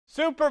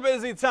Super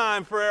busy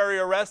time for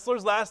area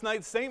wrestlers. Last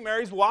night, St.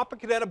 Mary's,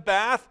 Wapakoneta,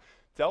 Bath,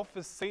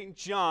 Delphus, St.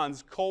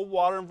 John's,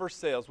 Coldwater, and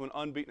Versailles went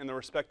unbeaten in their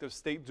respective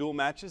state dual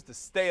matches to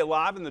stay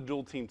alive in the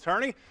dual team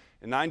tourney.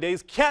 In 9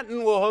 days,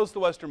 Kenton will host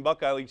the Western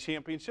Buckeye League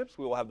Championships.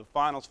 We will have the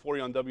finals for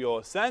you on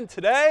WOSN.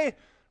 Today,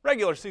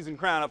 regular season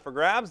crown up for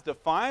grabs.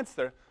 Defiance,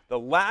 they're the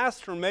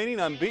last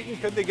remaining unbeaten.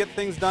 Could they get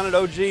things done at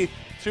OG?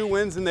 2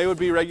 wins and they would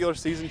be regular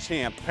season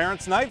champ.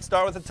 Parents night,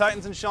 start with the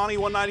Titans and Shawnee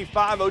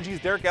 195. OG's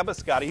Derek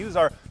Ebiscotti. He was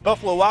our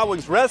Buffalo Wild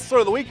Wings Wrestler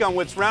of the Week on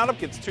Wits Roundup.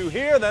 Gets 2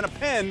 here, then a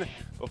pin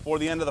before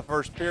the end of the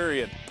first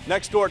period.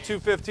 Next door at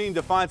 2:15,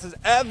 Defiance's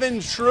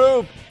Evan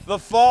Troop. The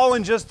fall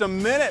in just a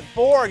minute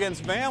 4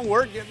 against Van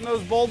Wert, getting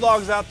those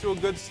Bulldogs out to a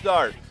good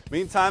start.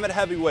 Meantime, at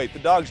heavyweight, the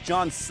Dogs'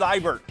 John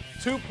Seibert,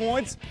 2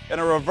 points and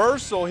a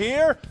reversal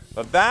here.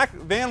 But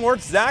Van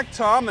Wert's Zach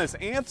Thomas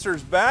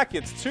answers back,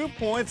 gets 2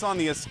 points on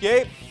the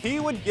escape.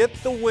 He would get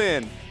the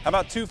win. How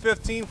about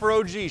 2:15 for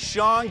OG?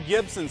 Sean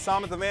Gibson,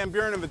 Samantha Van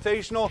Buren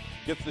Invitational,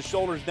 gets the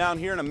shoulders down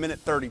here in a minute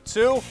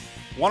 32.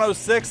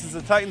 106 is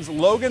the Titans'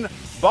 Logan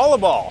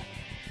Ballaball.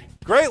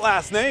 Great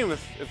last name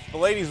if the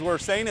ladies were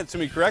saying it to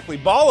me correctly.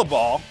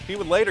 Ballaball. He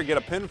would later get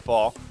a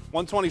pinfall.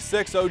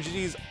 126,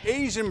 OG's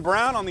Asian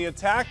Brown on the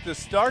attack to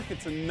start.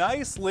 Gets a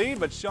nice lead,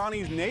 but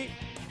Shawnee's Nate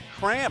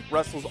Cramp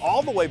wrestles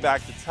all the way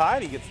back to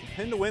tied. He gets the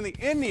pin to win. The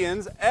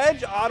Indians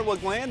edge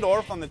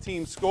Ottawa-Glandorf on the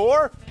team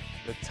score.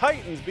 The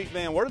Titans beat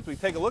Van Wert as we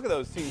take a look at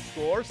those team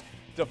scores.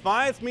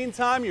 Defiance,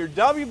 meantime, your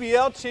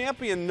WBL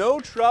champion, no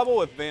trouble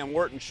with Van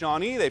Wert and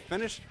Shawnee. They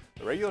finish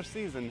the regular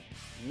season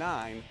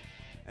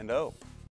 9-0.